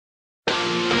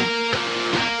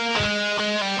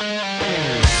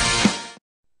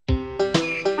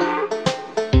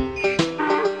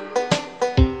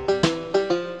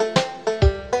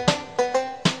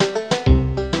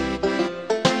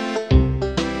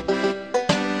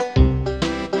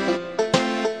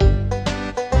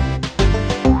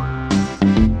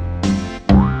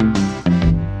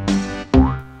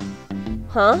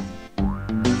huh?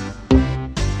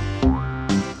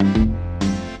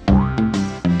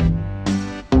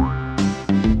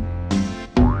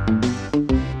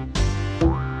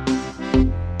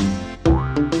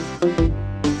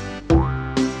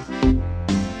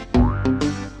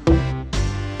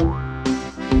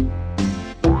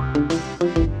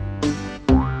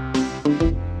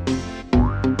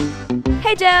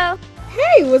 Hey, Joe.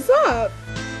 Hey, what's up?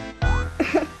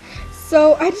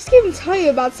 So, I just came to tell you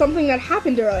about something that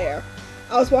happened earlier.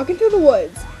 I was walking through the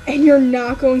woods, and you're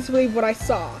not going to believe what I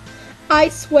saw. I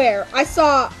swear, I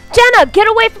saw... Jenna, get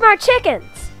away from our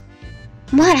chickens!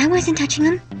 What? I wasn't touching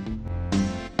them.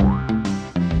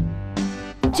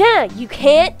 Jenna, you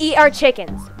can't eat our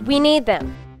chickens. We need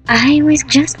them. I was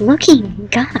just looking.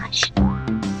 Gosh.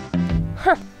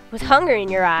 Huh, with hunger in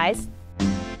your eyes.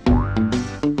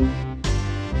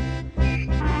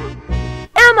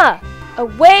 Emma,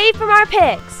 away from our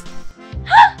pigs.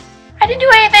 I didn't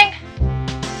do anything.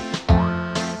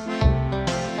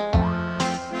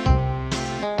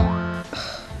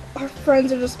 Our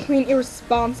friends are just plain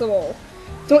irresponsible.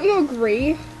 Don't you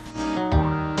agree?